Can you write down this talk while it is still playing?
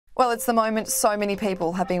Well, it's the moment so many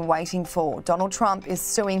people have been waiting for. Donald Trump is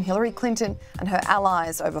suing Hillary Clinton and her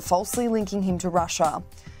allies over falsely linking him to Russia.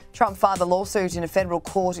 Trump filed a lawsuit in a federal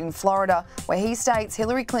court in Florida where he states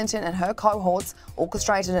Hillary Clinton and her cohorts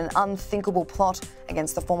orchestrated an unthinkable plot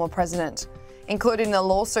against the former president. Included in the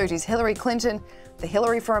lawsuit is Hillary Clinton, the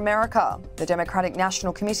Hillary for America, the Democratic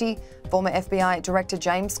National Committee, former FBI Director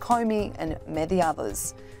James Comey, and many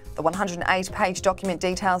others. The 108-page document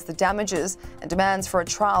details the damages and demands for a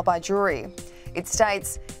trial by jury. It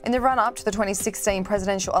states, in the run-up to the 2016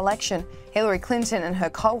 presidential election, Hillary Clinton and her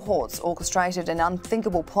cohorts orchestrated an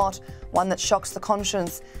unthinkable plot, one that shocks the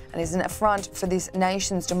conscience and is an affront for this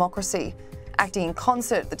nation's democracy. Acting in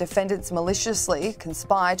concert, the defendants maliciously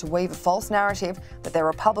conspired to weave a false narrative that their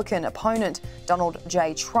Republican opponent, Donald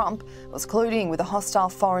J. Trump, was colluding with a hostile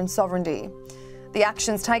foreign sovereignty. The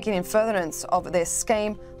actions taken in furtherance of their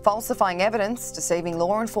scheme, falsifying evidence, deceiving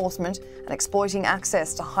law enforcement, and exploiting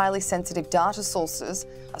access to highly sensitive data sources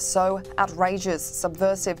are so outrageous,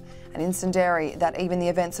 subversive, and incendiary that even the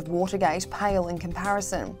events of Watergate pale in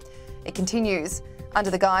comparison. It continues, under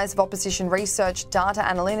the guise of opposition research, data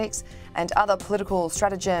analytics, and other political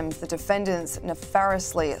stratagems, the defendants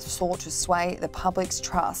nefariously sought to sway the public's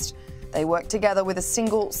trust. They worked together with a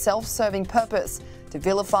single self-serving purpose to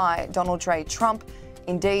vilify Donald J. Trump.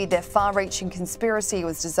 Indeed, their far-reaching conspiracy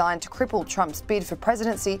was designed to cripple Trump's bid for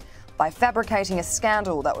presidency by fabricating a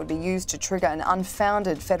scandal that would be used to trigger an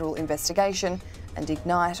unfounded federal investigation and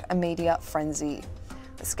ignite a media frenzy.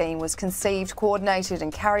 The scheme was conceived, coordinated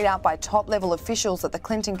and carried out by top-level officials at the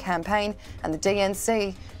Clinton campaign and the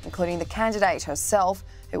DNC, including the candidate herself,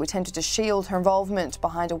 who attempted to shield her involvement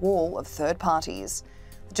behind a wall of third parties.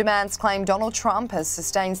 The demands claim Donald Trump has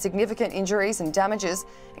sustained significant injuries and damages,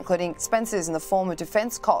 including expenses in the form of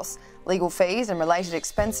defence costs, legal fees and related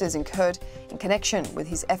expenses incurred in connection with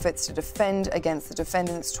his efforts to defend against the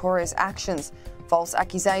defendant's notorious actions, false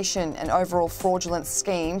accusation and overall fraudulent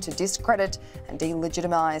scheme to discredit and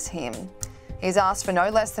delegitimise him. He has asked for no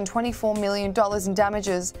less than $24 million in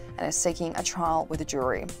damages and is seeking a trial with a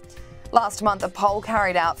jury. Last month, a poll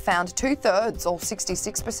carried out found 2/3, or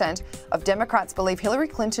 66%, of Democrats believe Hillary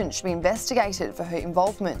Clinton should be investigated for her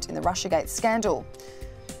involvement in the Russiagate scandal.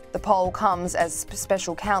 The poll comes as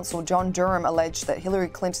special counsel John Durham alleged that Hillary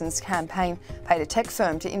Clinton's campaign paid a tech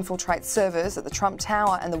firm to infiltrate servers at the Trump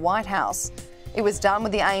Tower and the White House. It was done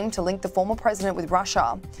with the aim to link the former president with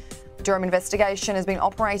Russia. The Durham investigation has been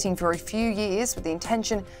operating for a few years with the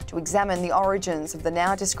intention to examine the origins of the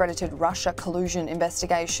now discredited Russia collusion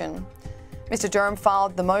investigation. Mr. Durham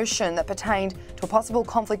filed the motion that pertained to a possible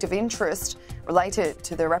conflict of interest related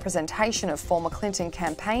to the representation of former Clinton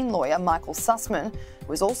campaign lawyer Michael Sussmann,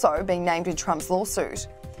 who is also being named in Trump's lawsuit.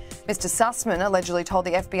 Mr. Sussmann allegedly told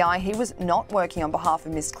the FBI he was not working on behalf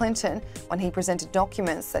of Ms. Clinton when he presented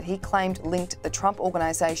documents that he claimed linked the Trump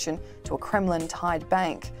organization to a Kremlin-tied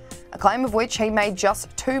bank, a claim of which he made just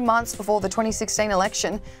 2 months before the 2016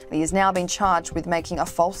 election, and he has now been charged with making a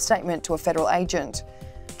false statement to a federal agent.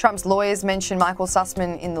 Trump's lawyers mention Michael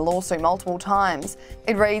Sussmann in the lawsuit multiple times.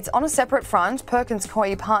 It reads, on a separate front, Perkins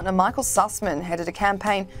Coie partner Michael Sussmann headed a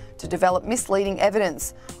campaign to develop misleading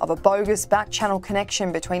evidence of a bogus back-channel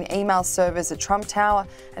connection between email servers at Trump Tower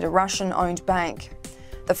and a Russian-owned bank.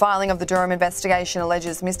 The filing of the Durham investigation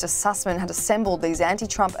alleges Mr. Sussmann had assembled these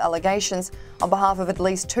anti-Trump allegations on behalf of at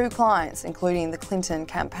least 2 clients, including the Clinton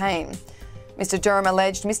campaign. Mr. Durham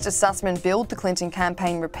alleged Mr. Sussmann billed the Clinton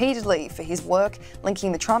campaign repeatedly for his work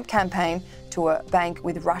linking the Trump campaign to a bank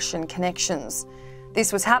with Russian connections.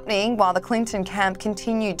 This was happening while the Clinton camp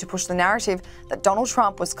continued to push the narrative that Donald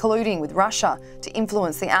Trump was colluding with Russia to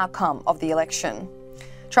influence the outcome of the election.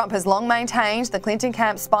 Trump has long maintained the Clinton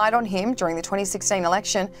camp spied on him during the 2016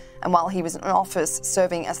 election and while he was in office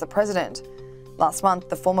serving as the president. Last month,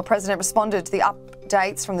 the former president responded to the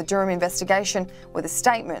updates from the Durham investigation with a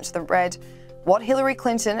statement that read, "What Hillary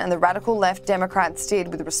Clinton and the radical left Democrats did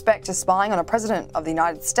with respect to spying on a president of the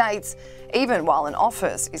United States, even while in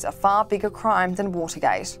office, is a far bigger crime than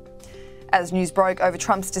Watergate." As news broke over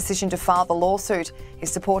Trump's decision to file the lawsuit,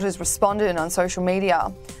 his supporters responded on social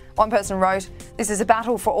media. One person wrote, "This is a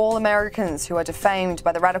battle for all Americans who are defamed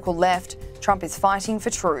by the radical left. Trump is fighting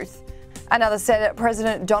for truth." Another said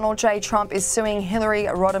President Donald J. Trump is suing Hillary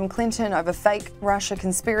Rodham Clinton over fake Russia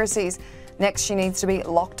conspiracies. Next, she needs to be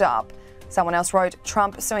locked up. Someone else wrote,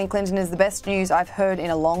 "Trump suing Clinton is the best news I've heard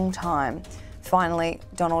in a long time." Finally,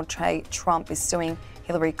 Donald J. Trump is suing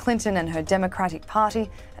Hillary Clinton and her Democratic Party,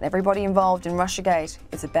 and everybody involved in Russiagate.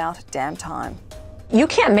 It's about damn time. You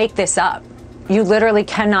can't make this up. You literally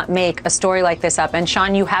cannot make a story like this up. And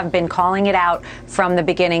Sean, you have been calling it out from the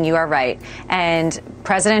beginning. You are right. And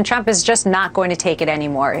President Trump is just not going to take it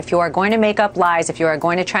anymore. If you are going to make up lies, if you are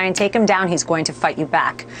going to try and take him down, he's going to fight you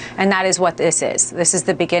back. And that is what this is. This is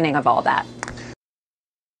the beginning of all that.